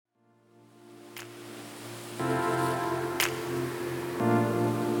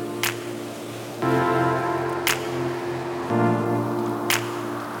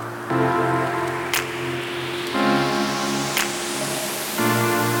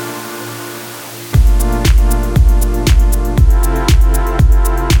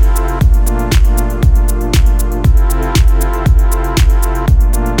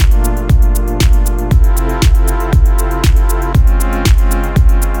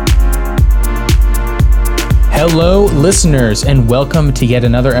Hello, listeners, and welcome to yet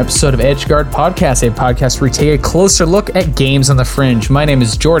another episode of Edgeguard Podcast, a podcast where we take a closer look at games on the fringe. My name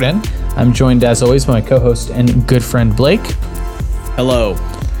is Jordan. I'm joined, as always, by my co-host and good friend, Blake. Hello.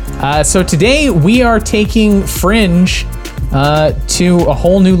 So today we are taking Fringe to a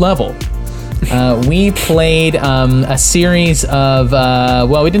whole new level. We played a series of,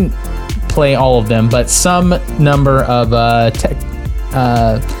 we didn't play all of them, but some number of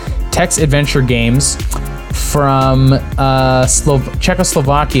text adventure games from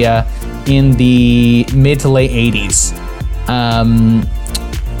Czechoslovakia in the mid to late 80s,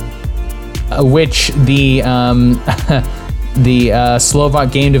 which the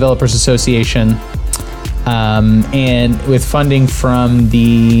Slovak Game Developers Association, and with funding from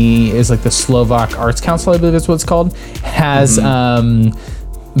the Slovak Arts Council, I believe that's what it's called, has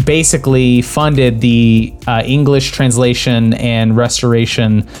basically funded the English translation and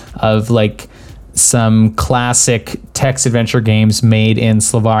restoration of some classic text adventure games made in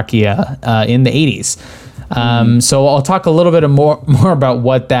Slovakia in the 80s. So I'll talk a little bit more about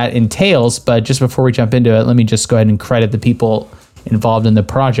what that entails, but just before we jump into it, let me just go ahead and credit the people involved in the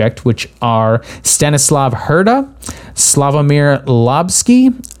project, which are Stanislav Herda, Slavomir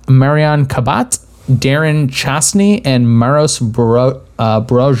Labsky, Marian Kabat, Darren Chastney, and Maros Brojo.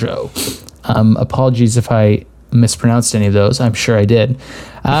 Apologies if I mispronounced any of those. I'm sure I did.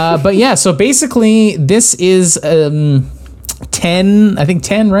 But yeah, so basically this is 10,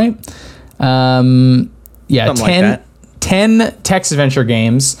 right? Yeah, something 10 text adventure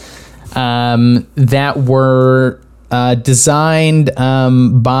games that were designed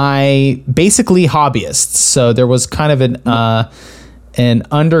by basically hobbyists. So there was kind of an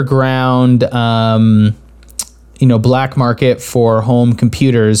underground black market for home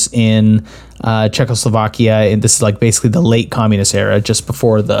computers in Czechoslovakia, and this is basically the late communist era, just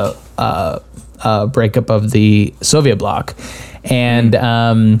before the breakup of the Soviet bloc. And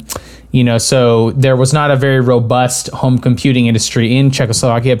so there was not a very robust home computing industry in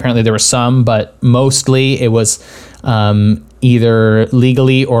Czechoslovakia. Apparently there were some, but mostly it was either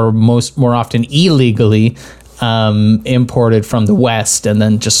legally or more often illegally imported from the West and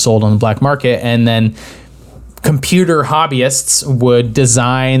then just sold on the black market. And then computer hobbyists would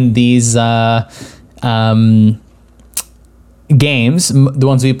design these games. The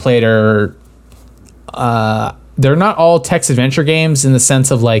ones we played are they're not all text adventure games in the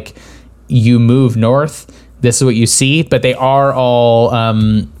sense of you move north, this is what you see, but they are all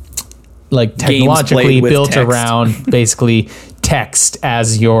technologically built around basically text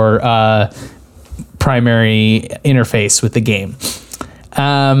as your primary interface with the game.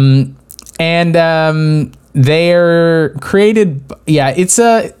 They're created. Yeah, it's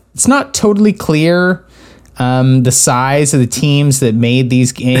not totally clear the size of the teams that made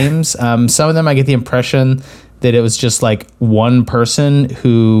these games. Some of them, I get the impression that it was just one person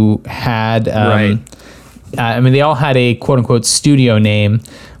who had. Right. They all had a quote unquote studio name,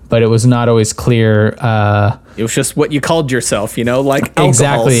 but it was not always clear. It was just what you called yourself,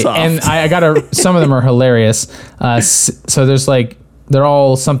 exactly. Soft. And I got some of them are hilarious. So there's they're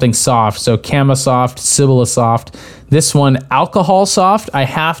all something soft. So Camasoft, Sibylla Soft. This one, Alcohol Soft. I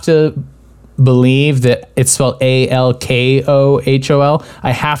have to believe that it's spelled Alkohol.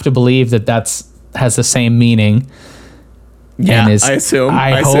 I have to believe that has the same meaning. Yeah, I assume.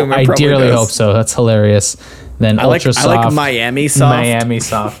 I dearly hope so. That's hilarious. Then Ultra Soft. I like Miami Soft. Miami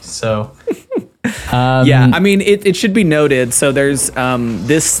Soft. So. It should be noted. So there's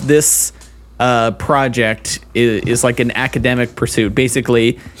this project is like an academic pursuit.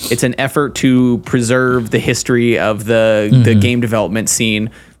 Basically, it's an effort to preserve the history of the game development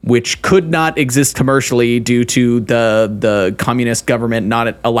scene, which could not exist commercially due to the communist government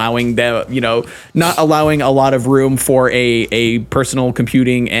not allowing not allowing a lot of room for a personal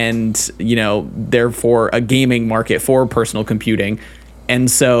computing and therefore a gaming market for personal computing. And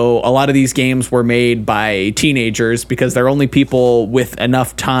so a lot of these games were made by teenagers because they're only people with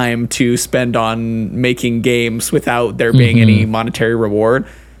enough time to spend on making games without there being any monetary reward.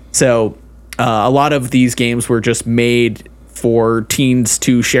 So a lot of these games were just made for teens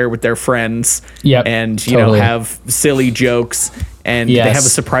to share with their friends. Yep, and totally. Have silly jokes, and they have a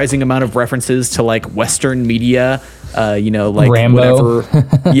surprising amount of references to Western media, Rambo. whatever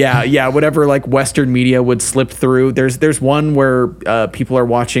whatever Western media would slip through. There's one where people are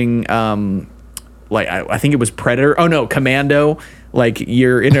watching I think it was Predator. Oh no, Commando.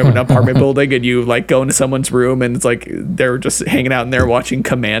 You're in an apartment building and you go into someone's room and it's they're just hanging out in there watching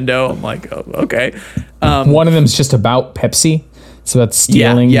Commando. I'm oh, okay. One of them's just about Pepsi. It's about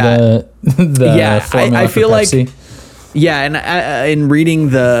stealing the formula I feel for Pepsi. Yeah, and in reading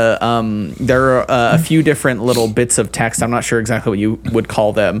there are a few different little bits of text. I'm not sure exactly what you would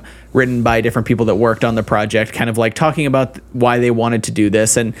call them, written by different people that worked on the project, kind of like talking about why they wanted to do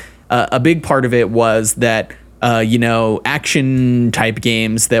this. And a big part of it was that action type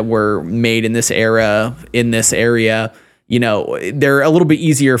games that were made in this area, they're a little bit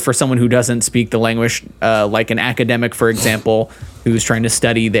easier for someone who doesn't speak the language, like an academic, for example, who's trying to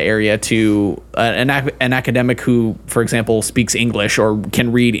study the area, to an academic who, for example, speaks English or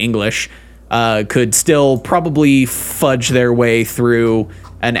can read English, could still probably fudge their way through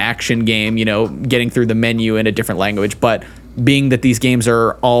an action game, getting through the menu in a different language. But being that these games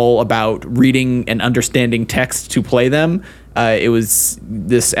are all about reading and understanding text to play them,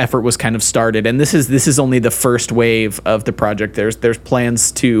 this effort was kind of started, and this is only the first wave of the project. There's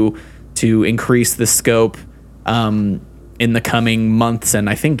plans to increase the scope in the coming months, and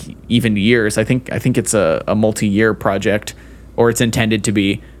I think even years. I think it's a multi-year project, or it's intended to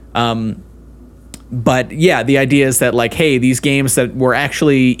be. But yeah, the idea is that, like, hey, these games that were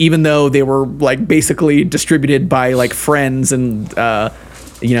actually, even though they were like basically distributed by like friends and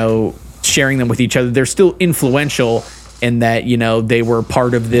sharing them with each other, they're still influential in that, they were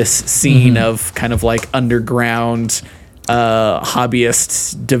part of this scene of kind of like underground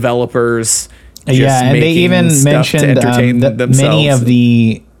hobbyist developers. Yeah, and they even mentioned that many of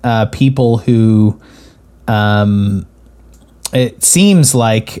the people who, it seems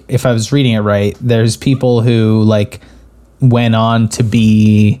like, if I was reading it right, there's people who like went on to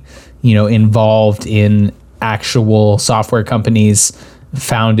be, involved in actual software companies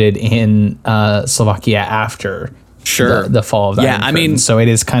founded in Slovakia after the fall of the Iron Curtain. I mean, so it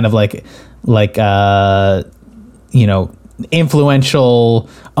is kind of like influential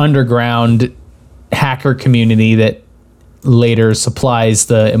underground hacker community that later supplies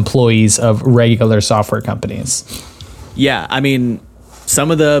the employees of regular software companies. Yeah, I mean,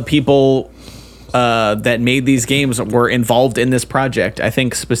 some of the people that made these games were involved in this project. I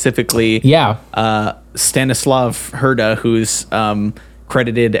think specifically, Stanislav Herda, who's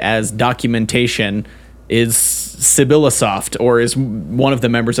credited as documentation, is Sibyllasoft, or is one of the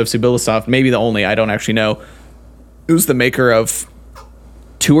members of Sibyllasoft, maybe the only, I don't actually know, who's the maker of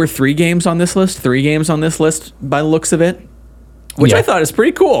 2 or 3 games on this list, 3 games on this list by the looks of it, which I thought is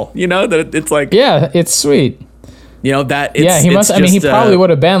pretty cool. That it's like, it's sweet. That it's, he must. He probably would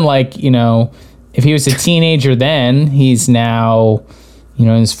have been like, if he was a teenager then, he's now, in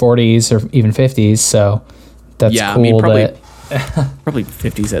his 40s or even 50s. So that's cool. I mean, probably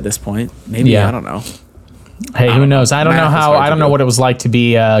 50s at this point. Maybe, I don't know. Hey, who knows? I don't know how. I don't know what it was like to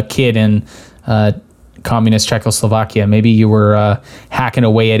be a kid in communist Czechoslovakia. Maybe you were hacking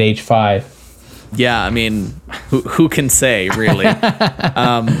away at age 5. Yeah, I mean, who can say, really?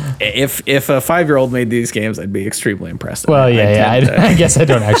 If a 5-year-old made these games, I'd be extremely impressed. Well, I guess I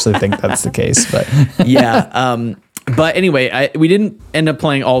don't actually think that's the case, but yeah. But anyway, we didn't end up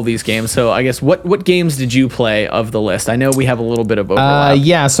playing all these games. So I guess what games did you play of the list? I know we have a little bit of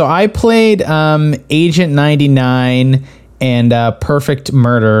overlap. So I played Agent 99 and Perfect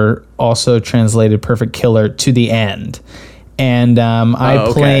Murder, also translated Perfect Killer, to the end. And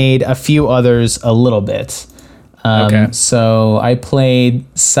I played a few others a little bit. So I played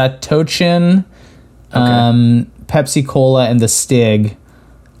Satochin, Pepsi Cola, and the Stig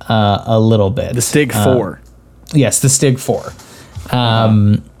a little bit. The Stig 4. Yes, the Stig 4.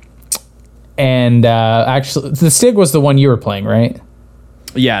 And actually, the Stig was the one you were playing, right?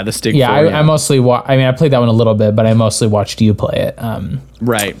 Yeah, the Stig 4. Yeah, I mostly I played that one a little bit, but I mostly watched you play it.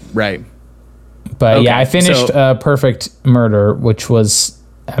 Right. But I finished Perfect Murder, which was,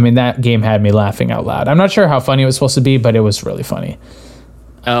 that game had me laughing out loud. I'm not sure how funny it was supposed to be, but it was really funny.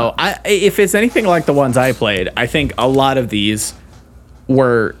 Oh, if it's anything like the ones I played, I think a lot of these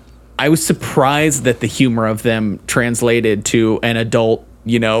were, I was surprised that the humor of them translated to an adult,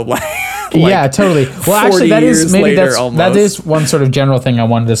 yeah, totally. Well, actually, that is one sort of general thing I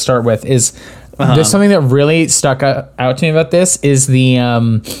wanted to start with is there's something that really stuck out to me about this is the,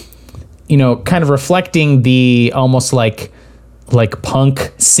 kind of reflecting the almost like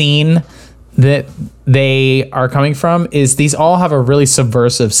punk scene that they are coming from, is these all have a really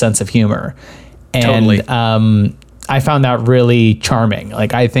subversive sense of humor. And totally. I found that really charming.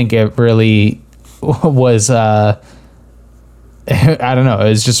 Like, I think it really was, I don't know, it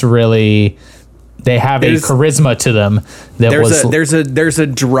was just really, they have a charisma to them there's a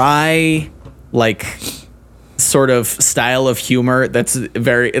dry, like, sort of style of humor that's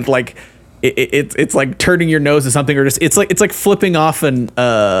very, it's like turning your nose at something, or just it's like flipping off an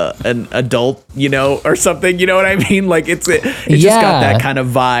adult, or something, you know what I mean? Like it's just got that kind of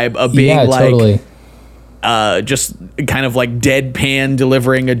vibe of being totally. just kind of like deadpan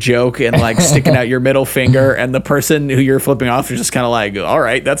delivering a joke and like sticking out your middle finger, and the person who you're flipping off is just kind of like, all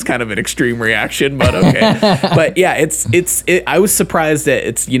right, that's kind of an extreme reaction, but okay. But yeah, I was surprised that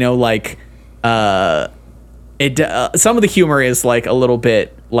it's, you know, like some of the humor is like a little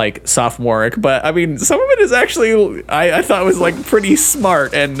bit like sophomoric, but I mean some of it is actually I thought was like pretty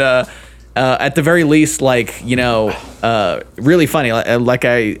smart, and at the very least, like, you know, really funny. Like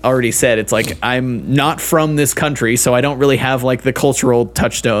I already said, it's like I'm not from this country, so I don't really have like the cultural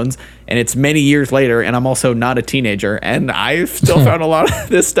touchstones, and it's many years later, and I'm also not a teenager, and I still found a lot of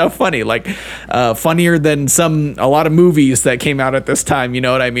this stuff funny, like funnier than a lot of movies that came out at this time, you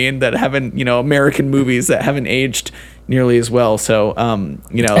know what I mean, that haven't, you know, American movies that haven't aged nearly as well. So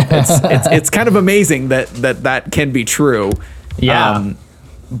you know, it's kind of amazing that can be true. Yeah.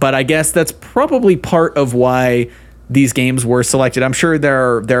 But I guess that's probably part of why these games were selected. I'm sure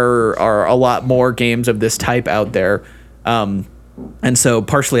there are a lot more games of this type out there. And so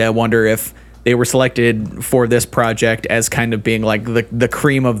partially I wonder if they were selected for this project as kind of being like the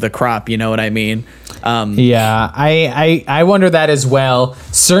cream of the crop, you know what I mean? Yeah, I wonder that as well.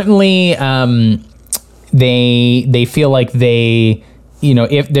 Certainly they feel like they, you know,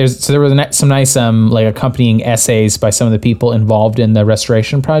 if there were some nice like accompanying essays by some of the people involved in the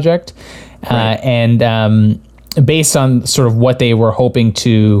restoration project, right. And based on sort of what they were hoping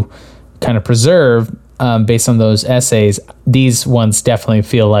to kind of preserve, based on those essays, these ones definitely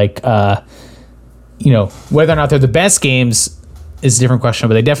feel like, you know, whether or not they're the best games is a different question,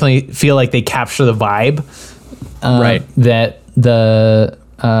 but they definitely feel like they capture the vibe, right, that the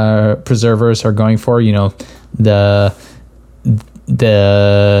preservers are going for. You know,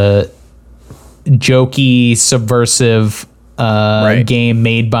 the jokey, subversive right. game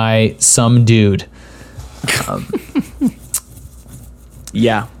made by some dude.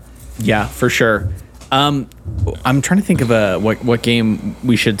 Yeah, for sure. I'm trying to think of what game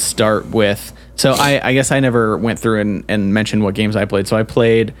we should start with. So I guess I never went through and mentioned what games I played. So I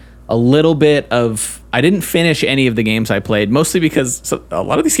played a little bit of. I didn't finish any of the games I played, mostly because a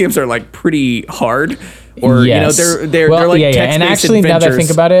lot of these games are like pretty hard. Or yes. You know, they're like text-based and actually adventures. Now that I think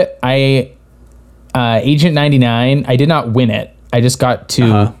about it, Agent 99, I did not win it. I just got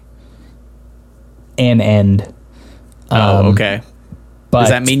to an end. Okay. But does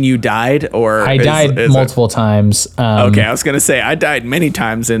that mean you died, or I died multiple times? Okay, I was gonna say I died many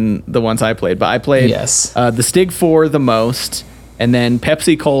times in the ones I played, but I played the Stig 4 the most. And then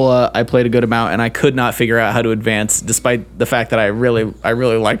Pepsi Cola, I played a good amount, and I could not figure out how to advance, despite the fact that I really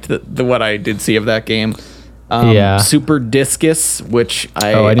liked the what I did see of that game. Super Discus, which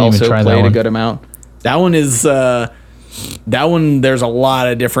I also played a good amount. That one is that one. There's a lot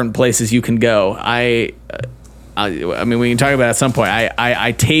of different places you can go. I mean, we can talk about it at some point.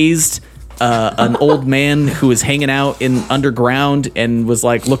 I tased an old man who was hanging out in underground and was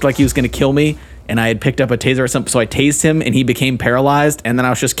like looked like he was going to kill me. And I had picked up a taser or something, so I tased him, and he became paralyzed. And then I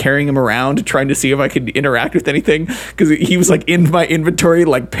was just carrying him around, trying to see if I could interact with anything, because he was like in my inventory,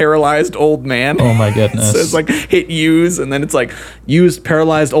 like paralyzed old man. Oh my goodness! So it's like hit use, and then it's like used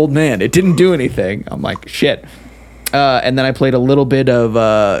paralyzed old man. It didn't do anything. I'm like shit. And then I played a little bit of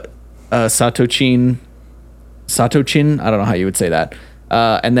Satochin. I don't know how you would say that.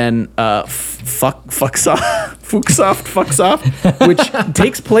 And then Fucksoft, which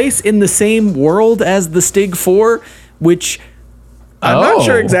takes place in the same world as the Stig 4, which I'm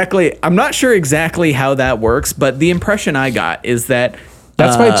not sure exactly how that works, but the impression I got is that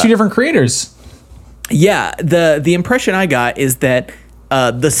that's by two different creators. Yeah, the impression I got is that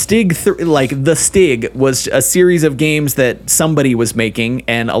the Stig the Stig was a series of games that somebody was making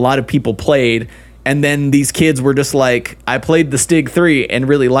and a lot of people played. And then these kids were just like, I played the Stig 3 and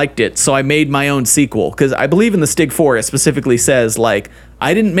really liked it, so I made my own sequel. Because I believe in the Stig 4, it specifically says, like,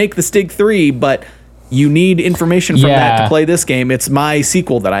 I didn't make the Stig 3, but you need information from that to play this game. It's my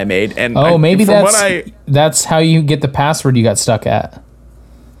sequel that I made. And maybe that's how you get the password you got stuck at.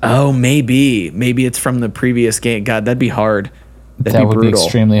 Oh, maybe. Maybe it's from the previous game. God, that'd be hard. That would be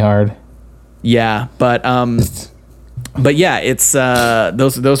extremely hard. Yeah, but yeah, it's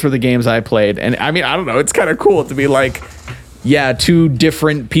those were the games I played, and I mean, I don't know, it's kind of cool to be like, yeah, two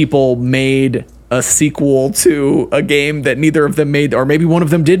different people made a sequel to a game that neither of them made, or maybe one of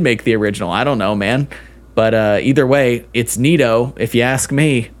them did make the original. I don't know, man, but either way, it's neato if you ask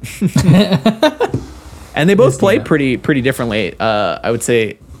me. And they both played pretty differently. I would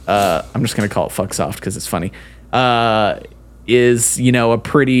say I'm just gonna call it Fucksoft because it's funny. Is, you know, a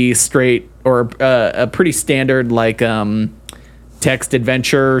pretty straight or a pretty standard like text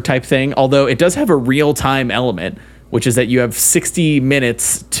adventure type thing, although it does have a real-time element. which is that you have 60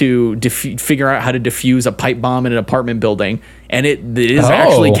 minutes to figure out how to defuse a pipe bomb in an apartment building, and it is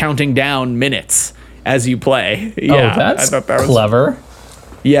actually counting down minutes as you play. Yeah, that's clever.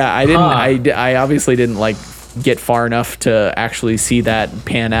 Yeah, I obviously didn't like get far enough to actually see that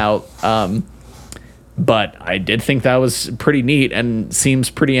pan out. But I did think that was pretty neat and seems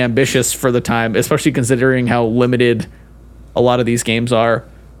pretty ambitious for the time, especially considering how limited a lot of these games are.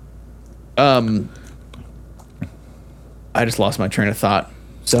 I just lost my train of thought.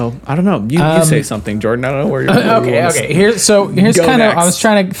 So I don't know. You say something, Jordan. I don't know where you're Okay. Here's kind of. I was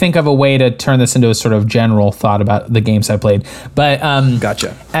trying to think of a way to turn this into a sort of general thought about the games I played. But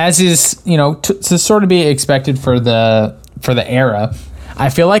gotcha. As is, to sort of be expected for the era, I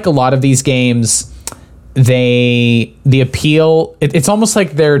feel like a lot of these games, the appeal, it's almost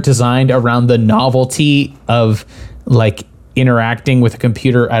like they're designed around the novelty of like interacting with a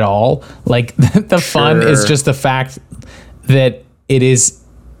computer at all. Like the fun is just the fact that it is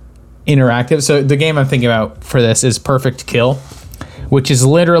interactive. So the game I'm thinking about for this is Perfect Kill, which is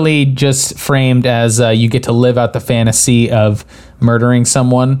literally just framed as you get to live out the fantasy of murdering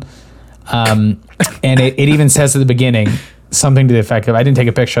someone. And it even says at the beginning something to the effect of, I didn't take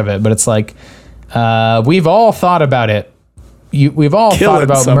a picture of it, but it's like, we've all thought about it. We've all thought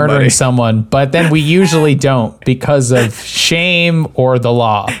about murdering someone, but then we usually don't because of shame or the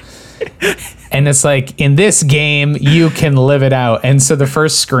law. And it's like, in this game, you can live it out. And so the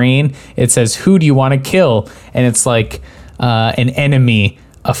first screen, it says, who do you want to kill? And it's like an enemy,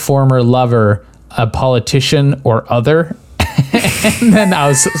 a former lover, a politician, or other. And then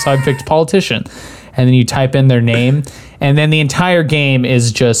I picked politician. And then you type in their name. And then the entire game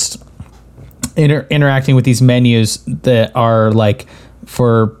is just interacting with these menus that are like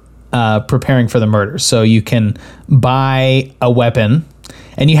for preparing for the murder. So you can buy a weapon,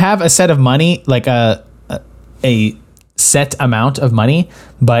 and you have a set of money, like a set amount of money,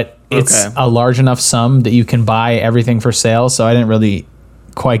 but it's a large enough sum that you can buy everything for sale. So I didn't really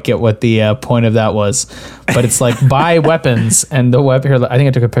quite get what the point of that was, but it's like buy weapons, and the weapon here, I think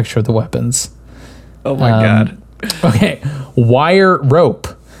I took a picture of the weapons. Oh my God. Okay. Wire rope,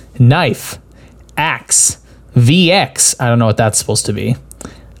 knife, axe, VX. I don't know what that's supposed to be.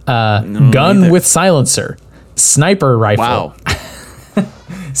 Gun with silencer, sniper rifle. Wow.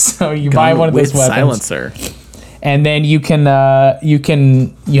 So you buy one of those weapons. Silencer. And then you have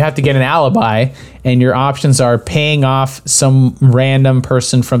to get an alibi, and your options are paying off some random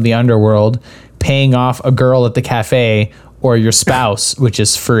person from the underworld, paying off a girl at the cafe, or your spouse, which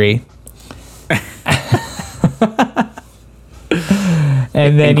is free.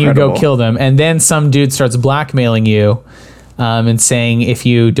 And then you go kill them. And then some dude starts blackmailing you and saying if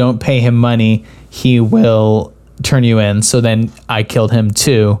you don't pay him money, he will turn you in. So then I killed him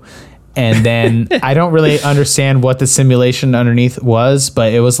too. And then I don't really understand what the simulation underneath was,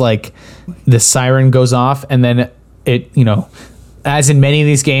 but it was like the siren goes off, and then it, as in many of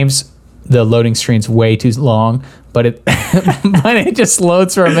these games, the loading screen's way too long, but it but it just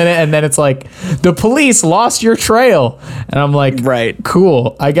loads for a minute, and then it's like, the police lost your trail, and I'm like, right,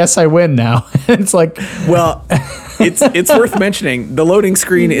 cool, I guess I win now. It's like, well, it's worth mentioning the loading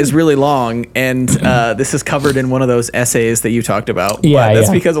screen is really long, and this is covered in one of those essays that you talked about. Yeah,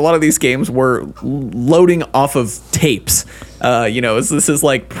 that's because a lot of these games were loading off of tapes. This is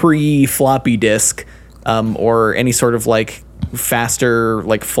like pre-floppy disk or any sort of like faster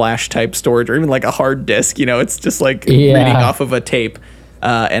like flash type storage, or even like a hard disk. It's just like reading off of a tape.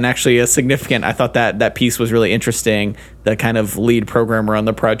 And actually I thought that piece was really interesting. The kind of lead programmer on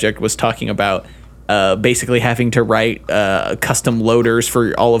the project was talking about basically having to write custom loaders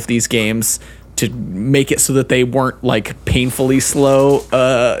for all of these games to make it so that they weren't like painfully slow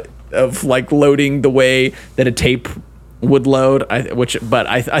of like loading the way that a tape would load. I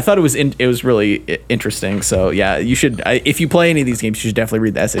thought it was really interesting. So yeah, you should, if you play any of these games, you should definitely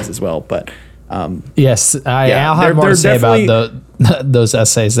read the essays as well. But yes, I'll have more to say about those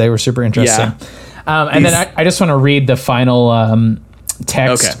essays. They were super interesting. Yeah. And then I just want to read the final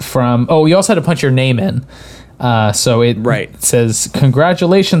text from. Oh, you also had to punch your name in. So it says,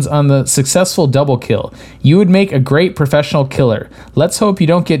 congratulations on the successful double kill. You would make a great professional killer. Let's hope you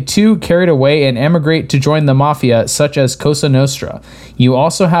don't get too carried away and emigrate to join the mafia, such as Cosa Nostra. You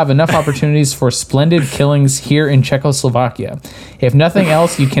also have enough opportunities for splendid killings here in Czechoslovakia. If nothing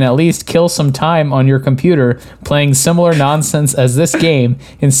else, you can at least kill some time on your computer playing similar nonsense as this game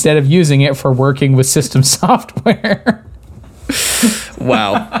instead of using it for working with system software.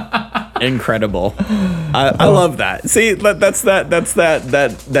 Wow. Incredible. I love that. See, that's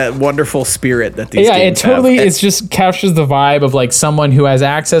that wonderful spirit that these games it totally have. It just captures the vibe of like someone who has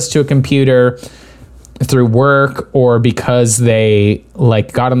access to a computer through work or because they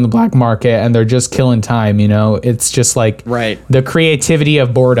like got on the black market and they're just killing time. It's just like the creativity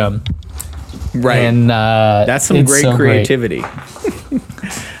of boredom. Right. And that's some great creativity.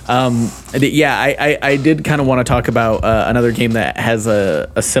 I did kind of want to talk about another game that has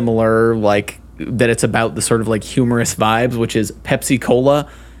a similar, like, that it's about the sort of like humorous vibes, which is Pepsi Cola,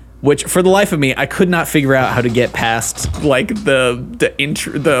 which for the life of me, I could not figure out how to get past like the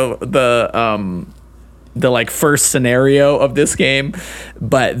intro, the like first scenario of this game.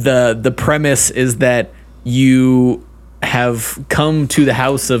 But the premise is that you have come to the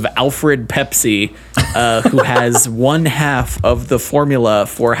house of Alfred Pepsi, who has one half of the formula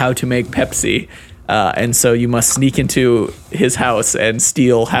for how to make Pepsi. And so you must sneak into his house and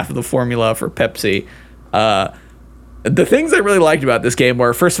steal half of the formula for Pepsi. The things I really liked about this game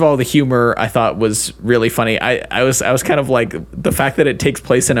were, first of all, the humor I thought was really funny. I was kind of like the fact that it takes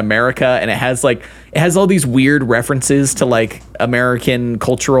place in America and it has all these weird references to like American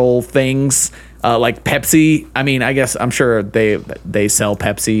cultural things, like Pepsi. I mean, I guess I'm sure they sell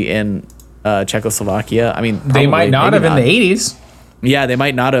Pepsi in Czechoslovakia. I mean, they might not have in the 80s. Yeah, they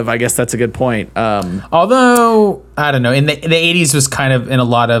might not have. I guess that's a good point. Although, I don't know, in the 80s was kind of in a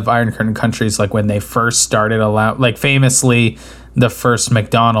lot of Iron Curtain countries, like when they first started like famously, the first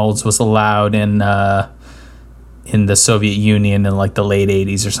McDonald's was allowed in the Soviet Union in like the late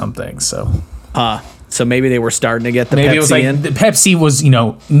 80s or something. So maybe they were starting to get the Pepsi it was like in. The Pepsi was,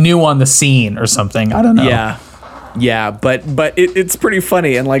 new on the scene or something. I don't know. Yeah, but it's pretty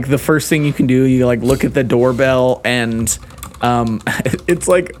funny. And like the first thing you can do, you like look at the doorbell and it's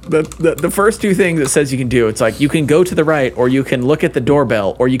like the first two things it says you can do. It's like you can go to the right, or you can look at the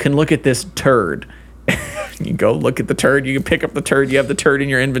doorbell, or you can look at this turd. You go look at the turd, you can pick up the turd, you have the turd in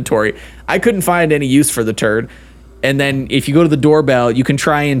your inventory. I couldn't find any use for the turd. And then if you go to the doorbell, you can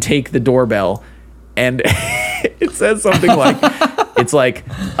try and take the doorbell. And it says something like, it's like,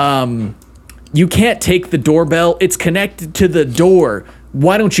 you can't take the doorbell, it's connected to the door.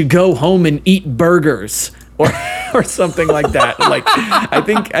 Why don't you go home and eat burgers? Or something like that. Like, I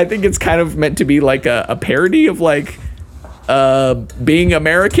think it's kind of meant to be like a parody of like being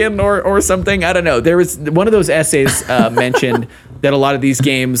American or something. I don't know. There was one of those essays mentioned that a lot of these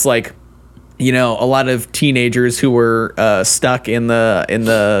games, like, a lot of teenagers who were stuck in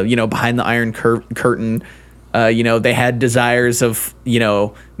the behind the Iron Curtain, they had desires of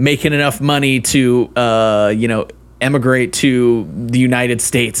making enough money to emigrate to the United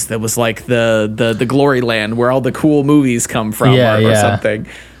States. That was like the glory land where all the cool movies come from, or something.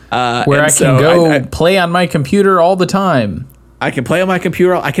 Where I can go play on my computer all the time. I can play on my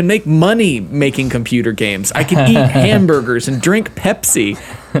computer. I can make money making computer games. I can eat hamburgers and drink Pepsi.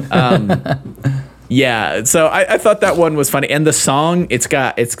 So I thought that one was funny. And the song, it's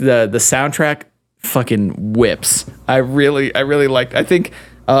the soundtrack fucking whips. I really liked. I think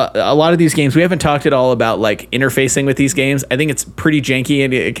a lot of these games, we haven't talked at all about like interfacing with these games. I think it's pretty janky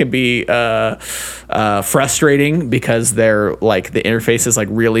and it can be frustrating because they're like the interface is like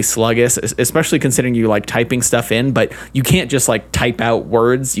really sluggish, especially considering you like typing stuff in, but you can't just like type out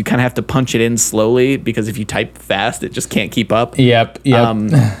words. You kind of have to punch it in slowly because if you type fast, it just can't keep up. Yep.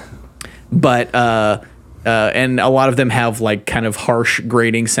 But and a lot of them have like kind of harsh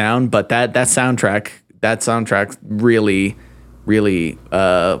grating sound, but that soundtrack really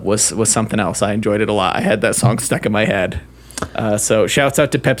was something else. I enjoyed it a lot. I had that song stuck in my head. So shouts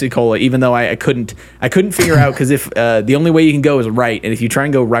out to Pepsi Cola, even though I couldn't figure out, because if the only way you can go is right, and if you try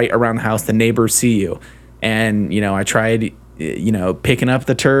and go right around the house, the neighbors see you. And I tried picking up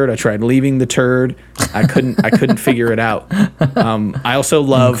the turd, I tried leaving the turd, I couldn't figure it out. I also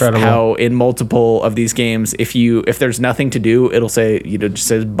love how in multiple of these games, if there's nothing to do, it'll say just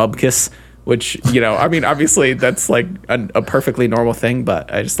says bubkiss, which I mean, obviously that's like a perfectly normal thing,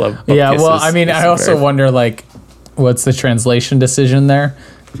 but I just love bubkiss. Yeah, well, I mean, I also wonder like what's the translation decision there.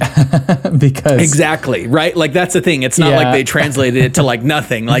 Because exactly right, like that's the thing. It's not like they translated it to like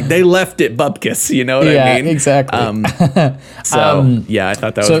nothing, like they left it bubkiss, you know what I mean? Exactly. I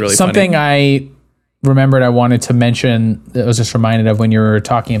thought that was really something funny. I remembered I wanted to mention that I was just reminded of when you were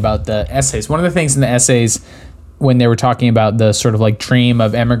talking about the essays. One of the things in the essays when they were talking about the sort of like dream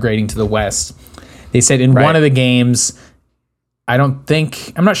of emigrating to the West, they said in one of the games, I'm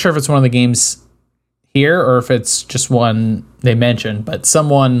not sure if it's one of the games here or if it's just one they mentioned, but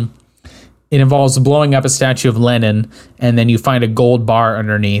it involves blowing up a statue of Lenin, and then you find a gold bar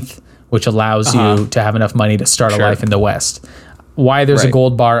underneath, which allows you to have enough money to start a life in the West. Why there's a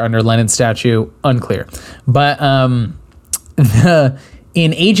gold bar under Lenin's statue, unclear. But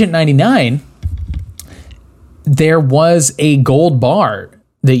in Agent 99, there was a gold bar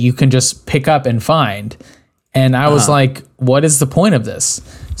that you can just pick up and find. And I was like, what is the point of this?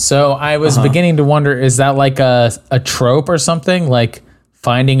 So I was beginning to wonder, is that like a trope or something? Like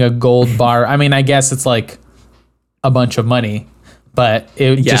finding a gold bar? I mean, I guess it's like a bunch of money, but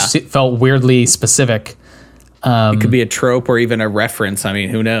it felt weirdly specific. It could be a trope or even a reference. I mean,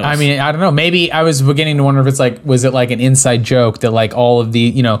 who knows? I mean, I don't know. Maybe I was beginning to wonder if it's like, was it like an inside joke that like all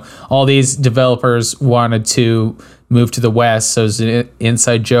these developers wanted to move to the West, so it's an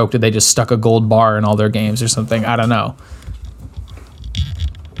inside joke that they just stuck a gold bar in all their games or something. I don't know.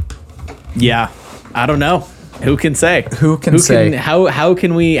 Yeah, I don't know. Who can say? How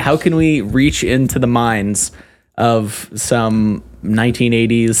can we reach into the minds of some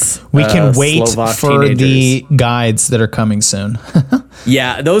 1980s? We can wait Slovak for teenagers. the guides that are coming soon.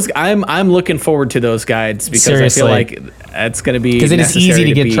 Yeah, those I'm looking forward to those guides because Seriously. I feel like it's going to be Because it is easy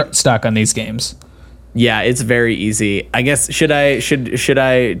to be, get stuck on these games. Yeah, it's very easy. I guess should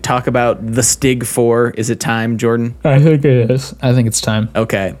I talk about the Stig 4? Is it time, Jordan? I think it is. I think it's time.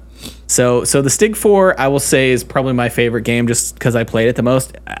 Okay. So the Stig 4, I will say, is probably my favorite game just because I played it the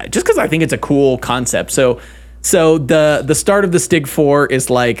most. Just because I think it's a cool concept. So the start of the Stig 4 is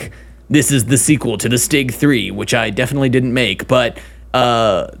like, this is the sequel to the Stig 3, which I definitely didn't make, but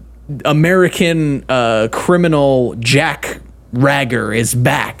American criminal Jack Ragger is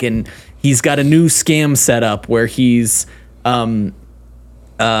back, and he's got a new scam set up where he's having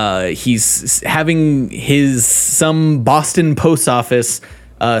some Boston post office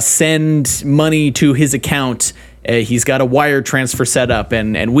send money to his account. He's got a wire transfer set up,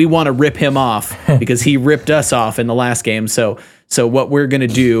 and we want to rip him off because he ripped us off in the last game. So what we're gonna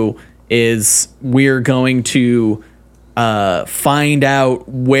do is we're going to find out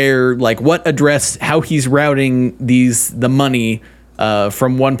where, like, what address, how he's routing the money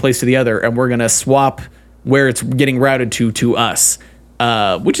from one place to the other, and we're gonna swap where it's getting routed to us,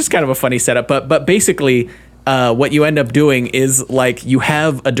 which is kind of a funny setup. But basically, what you end up doing is, like, you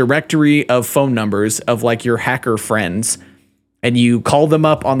have a directory of phone numbers of like your hacker friends, and you call them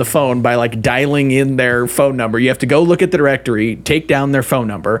up on the phone by like dialing in their phone number. You have to go look at the directory, take down their phone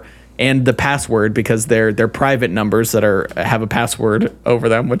number and the password, because they're private numbers that have a password over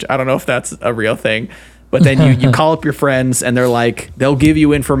them, which I don't know if that's a real thing. But then you call up your friends, and they'll give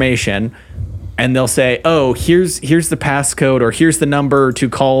you information, and they'll say, oh, here's the passcode, or here's the number to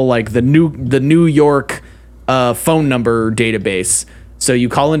call like the New York phone number database. So you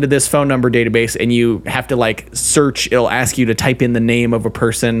call into this phone number database, and you have to like search. It'll ask you to type in the name of a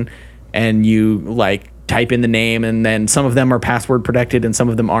person, and you like type in the name, and then some of them are password protected and some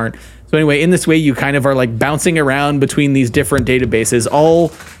of them aren't. So anyway, in this way, you kind of are like bouncing around between these different databases,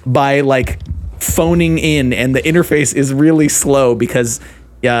 all by like phoning in, and the interface is really slow because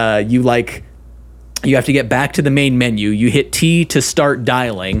you have to get back to the main menu. You hit T to start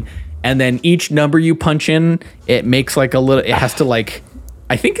dialing, and then each number you punch in, it makes like it has to like,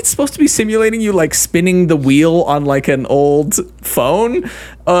 I think it's supposed to be simulating you like spinning the wheel on like an old phone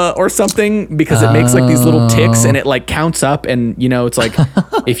or something, because it makes like these little ticks, and it like counts up, and it's like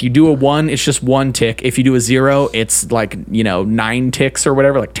if you do a 1, it's just 1 tick. If you do a 0, it's like 9 ticks or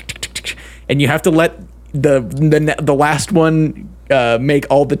whatever, like tick tick tick tick. And you have to let the last one make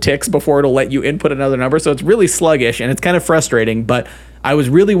all the ticks before it'll let you input another number. So it's really sluggish, and it's kind of frustrating, but I was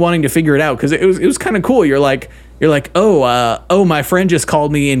really wanting to figure it out because it was kind of cool. You're like, oh, my friend just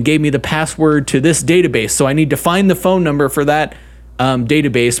called me and gave me the password to this database, so I need to find the phone number for that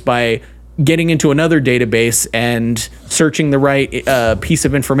database by getting into another database and searching the right piece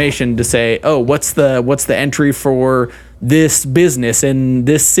of information to say, oh, what's the entry for this business in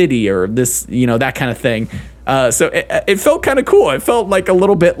this city, or this, that kind of thing. So it felt kind of cool. It felt like a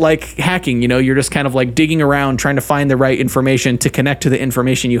little bit like hacking. You're just kind of like digging around trying to find the right information to connect to the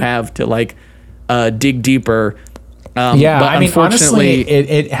information you have to like dig deeper. But I mean, honestly,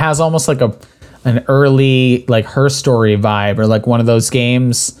 it has almost like an early like Her Story vibe, or like one of those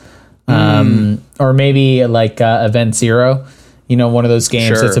games, or maybe like Event Zero. One of those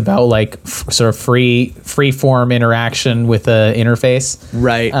games that's about like sort of free form interaction with the interface.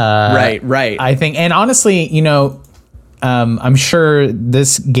 Right. I think, and honestly, I'm sure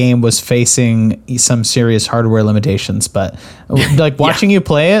this game was facing some serious hardware limitations, but like watching you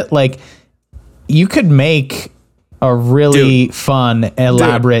play it, like you could make a really fun,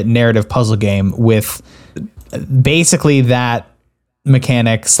 elaborate narrative puzzle game with basically that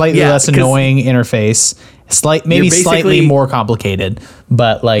mechanic, slightly less annoying interface, slightly more complicated,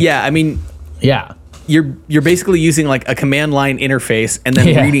 but like you're basically using like a command line interface and then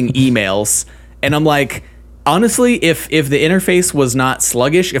reading emails, and I'm like, Honestly, if the interface was not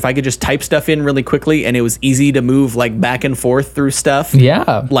sluggish, if I could just type stuff in really quickly and it was easy to move like back and forth through stuff,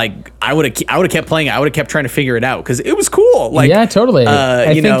 Yeah. like I would have kept playing. I would have kept trying to figure it out because it was cool. Like, Yeah, totally.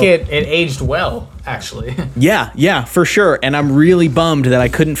 I you think know, it aged well, actually. yeah, for sure. And I'm really bummed that I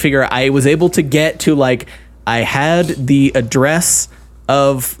couldn't figure. I was able to get to like I had the address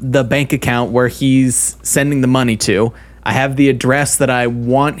of the bank account where he's sending the money to. I have the address that I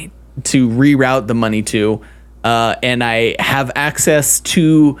want to reroute the money to, and I have access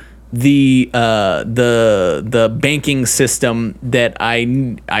to the banking system that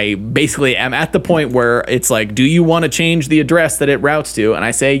I basically am at the point where it's like, do you want to change the address that it routes to? And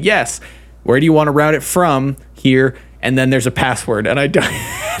I say yes. Where do you want to route it from? Here. And then there's a password, and I don't,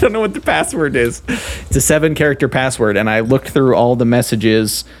 I don't know what the password is. It's a 7-character password, and I looked through all the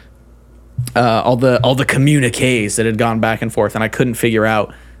messages, all the communiques that had gone back and forth, and I couldn't figure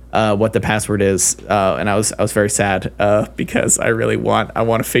out what the password is, and I was very sad because I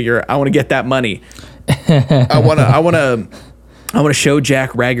want to get that money. I want to show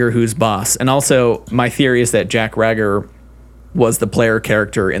Jack Ragger who's boss, and also my theory is that Jack Ragger was the player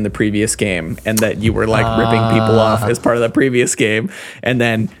character in the previous game, and that you were like ripping people off as part of the previous game, and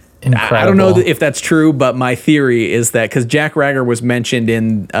then. Incredible. I don't know if that's true, but my theory is that because Jack Ragger was mentioned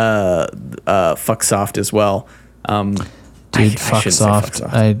in Fucksoft as well. Dude, Fucksoft.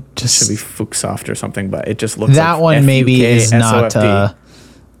 I just should be Fucksoft or something, but it just looks that like one maybe is not F-U-K-S-O-F-D.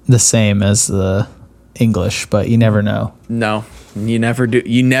 the same as the English, but you never know. No, you never do.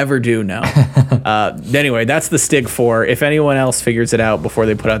 You never do know. Anyway, that's the Stig 4. If anyone else figures it out before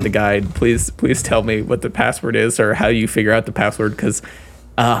they put out the guide, please tell me what the password is or how you figure out the password, because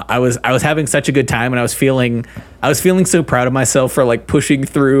I was having such a good time, and I was feeling so proud of myself for like pushing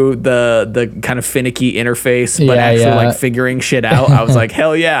through the kind of finicky interface, but like figuring shit out. I was like,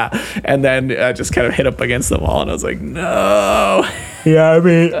 hell yeah. And then I just kind of hit up against the wall, and I was like, no. Yeah, I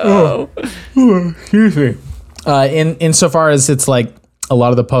mean, no. Excuse me. Insofar as it's like a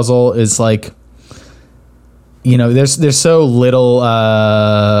lot of the puzzle is like, you know, there's so little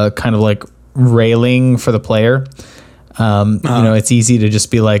kind of like railing for the player. You know, it's easy to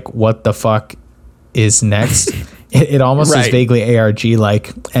just be like, what the fuck is next? It almost is vaguely ARG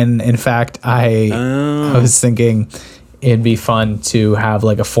like. And in fact, I was thinking it'd be fun to have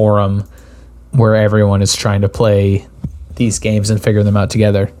like a forum where everyone is trying to play these games and figure them out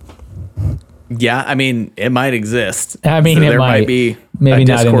together. Yeah, I mean, it might exist. I mean, so it there might be maybe a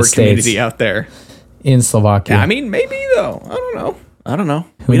not in the Discord community States. out there. In Slovakia. Yeah, I mean, maybe though. I don't know.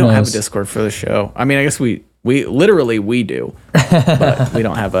 We don't have a Discord for the show. I mean, I guess we literally do, but we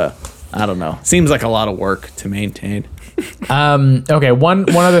don't have a. I don't know. Seems like a lot of work to maintain. Okay, one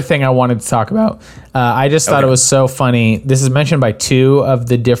other thing I wanted to talk about. I just thought it was so funny. This is mentioned by two of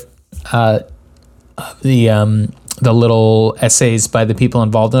the the little essays by the people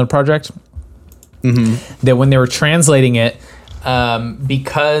involved in the project. Mm-hmm. That when they were translating it,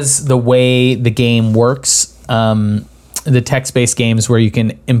 because the way the game works, the text-based games where you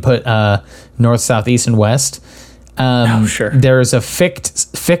can input north, south, east, and west. There's a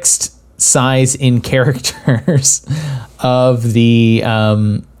fixed size in characters of the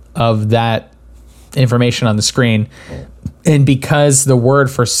of that information on the screen, and because the word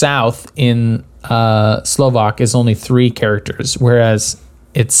for south in Slovak is only 3 characters, whereas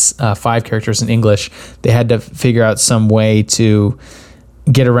it's 5 characters in English, they had to figure out some way to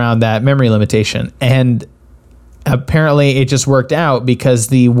get around that memory limitation, and apparently it just worked out because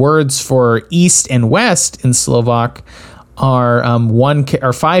the words for east and west in Slovak are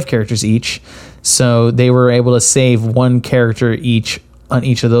 5 characters each, so they were able to save 1 character each on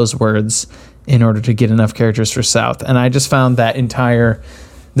each of those words in order to get enough characters for south. And I just found that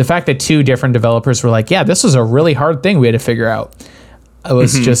the fact that 2 different developers were like, yeah, this was a really hard thing we had to figure out. It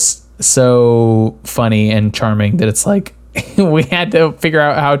was just so funny and charming that it's like we had to figure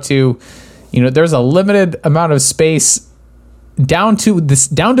out how to, you know, there's a limited amount of space down to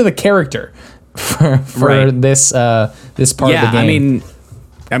the character for this part of the game.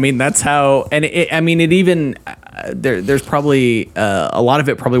 I mean that's how, and it even there's probably a lot of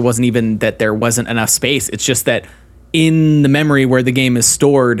it probably wasn't even that there wasn't enough space. It's just that in the memory where the game is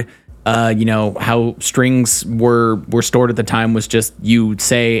stored, you know, how strings were stored at the time was just you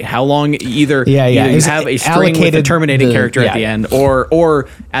say how long either you have a string with a terminating character at the end, or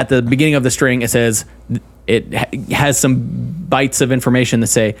at the beginning of the string it says it has some bytes of information that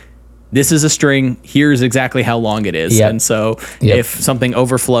say this is a string, here's exactly how long it is. And so if something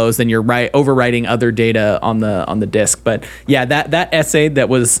overflows, then you're overwriting other data on the disk. But yeah, that essay that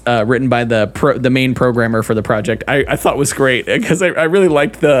was written by the main programmer for the project, I thought was great, because I really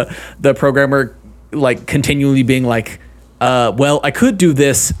liked the programmer like continually being like, well, I could do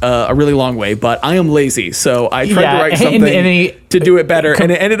this a really long way, but I am lazy, so I tried to write something to do it better,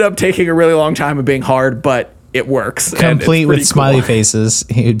 and it ended up taking a really long time and being hard, but it works. Complete with smiley faces.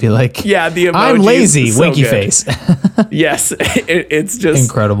 He would be like, yeah, the emojis, I'm lazy, so winky good. face. Yes, it's just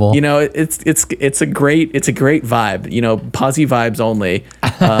incredible. You know, it's a great vibe. You know, Posy vibes only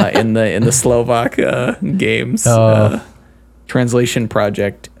in the Slovak games translation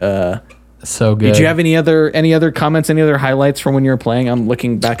project. So good. Did you have any other comments, any other highlights from when you were playing? I'm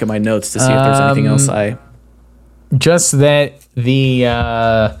looking back at my notes to see if there's anything else just that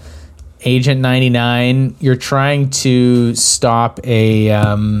the Agent 99, you're trying to stop a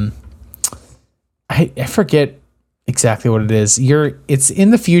I forget exactly what it is. It's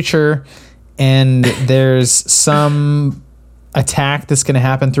in the future, and there's some attack that's going to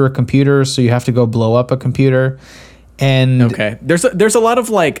happen through a computer, so you have to go blow up a computer. And okay, there's a lot of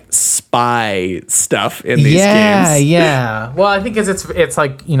like spy stuff in these games. Yeah. Well, I think it's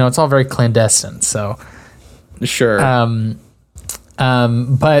like, you know, it's all very clandestine. So sure.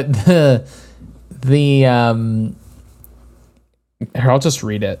 But the here, I'll just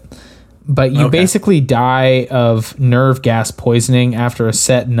read it. But you basically die of nerve gas poisoning after a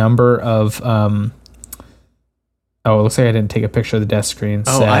set number of oh, it looks like I didn't take a picture of the death screen.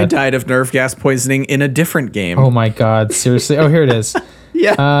 Oh, I died of nerve gas poisoning in a different game. Oh my God, seriously? Oh, here it is.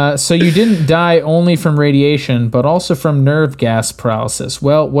 Yeah. So you didn't die only from radiation, but also from nerve gas paralysis.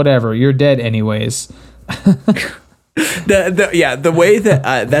 Well, whatever. You're dead anyways. The way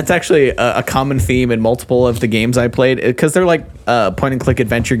that that's actually a common theme in multiple of the games I played, because they're like point and click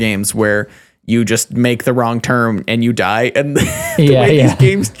adventure games where you just make the wrong turn and you die, and the way these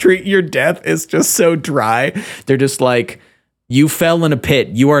games treat your death is just so dry. They're just like, you fell in a pit,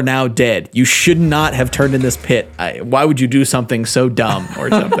 you are now dead, you should not have turned in this pit, why would you do something so dumb or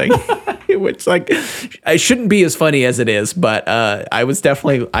something. Which, like, it shouldn't be as funny as it is, but I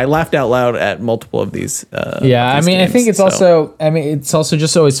laughed out loud at multiple of these. I mean, games, I think it's also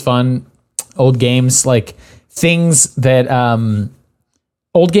just always fun. Old games, like things that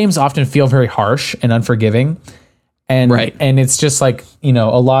old games often feel very harsh and unforgiving, and it's just like, you know,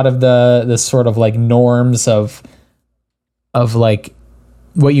 a lot of the sort of like norms of like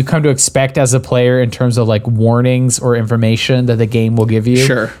what you come to expect as a player in terms of like warnings or information that the game will give you.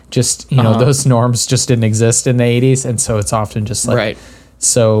 Sure. Just, you know, those norms just didn't exist in the 80s. And so it's often just like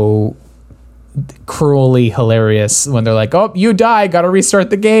so cruelly hilarious when they're like, oh, you die, gotta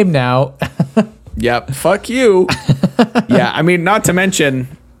restart the game now. Yep. Fuck you. Yeah. I mean, not to mention,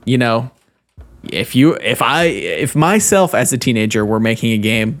 you know, if myself as a teenager were making a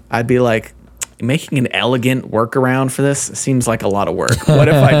game, I'd be like, making an elegant workaround for this seems like a lot of work. What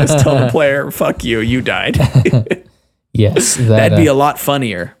if I just tell the player, fuck you, you died? Yes. That'd be a lot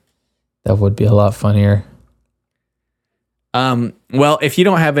funnier. That would be a lot funnier. Well, if you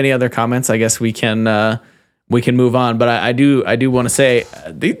don't have any other comments, I guess we can move on. But I do want to say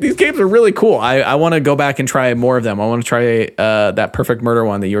these games are really cool. I want to go back and try more of them. I want to try that Perfect Murder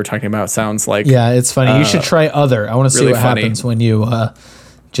one that you were talking about. Sounds like, yeah, it's funny. You should try Other. I want to see what happens when you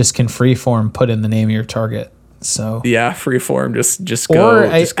just can freeform put in the name of your target. So yeah, freeform, just go. Or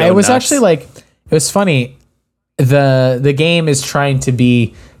I was actually like, it was funny. The game is trying to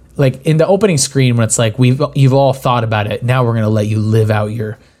be like in the opening screen when it's like you've all thought about it. Now we're gonna let you live out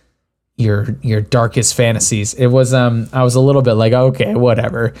your darkest fantasies. It was I was a little bit like, okay,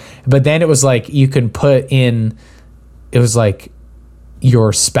 whatever. But then it was like you can put in. It was like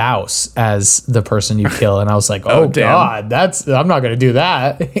your spouse as the person you kill, and I was like, oh God, I'm not gonna do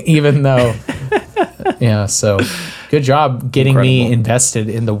that. Even though yeah, so good job getting me invested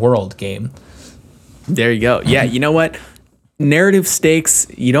in the world game. There you go. Yeah, you know what, narrative stakes,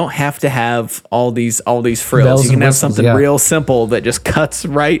 you don't have to have all these frills. Bells you can and have whistles, something real simple that just cuts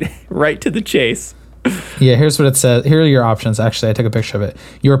right to the chase. Yeah, here's what it says. Here are your options. Actually, I took a picture of it.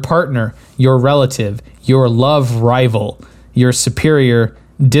 Your partner, your relative, your love rival, your superior,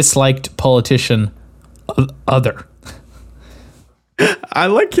 disliked politician, other. I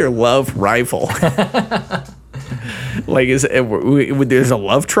like your love rival. Like, there's a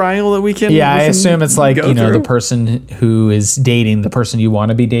love triangle that we can. Yeah, I assume it's like, you know, through? the person who is dating the person you want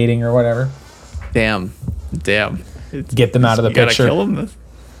to be dating or whatever. Damn. Get them out of the picture. Gotta kill them.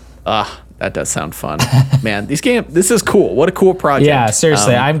 That does sound fun. Man, this is cool. What a cool project. Yeah,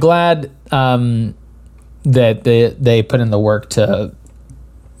 seriously, I'm glad that they put in the work to,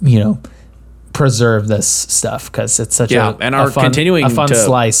 you know, preserve this stuff, because it's such a fun, continuing a fun to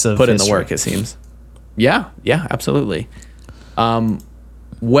slice of put history. in the work, it seems. Yeah, absolutely.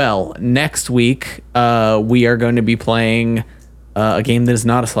 Well, next week we are going to be playing a game that is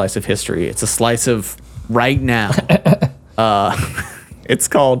not a slice of history. It's a slice of right now. It's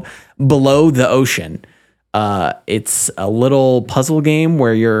called Below the Ocean. It's a little puzzle game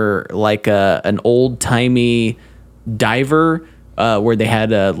where you're like an old timey diver, where they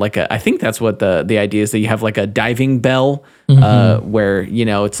had I think that's what the idea is, that you have like a diving bell, where, you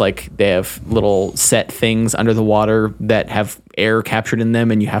know, it's like they have little set things under the water that have air captured in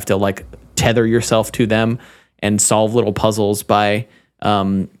them, and you have to like tether yourself to them and solve little puzzles by,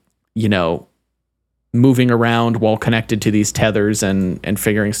 you know, moving around while connected to these tethers and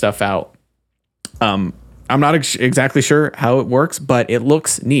figuring stuff out. I'm not exactly sure how it works, but it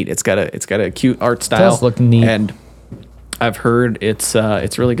looks neat. It's got a cute art style. It does look neat. And I've heard it's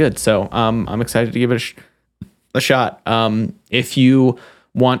really good. So I'm excited to give it a shot. If you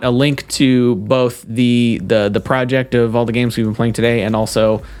want a link to both the project of all the games we've been playing today and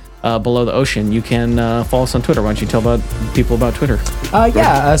also Below the Ocean, you can follow us on Twitter. Why don't you tell people about Twitter?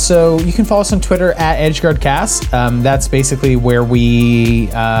 So you can follow us on Twitter at EdgeGuardCast. That's basically where we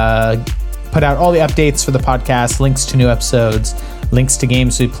put out all the updates for the podcast, links to new episodes, links to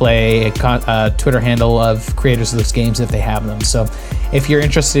games we play, a Twitter handle of creators of those games if they have them. So if you're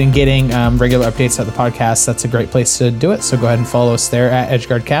interested in getting regular updates at the podcast, that's a great place to do it. So go ahead and follow us there at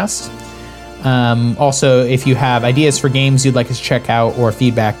EdgeGuardCast. Also, if you have ideas for games you'd like us to check out or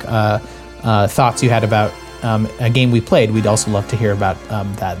feedback, thoughts you had about a game we played, we'd also love to hear about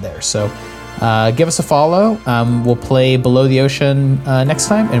that there. So give us a follow. We'll play Below the Ocean next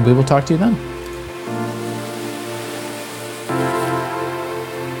time, and we will talk to you then.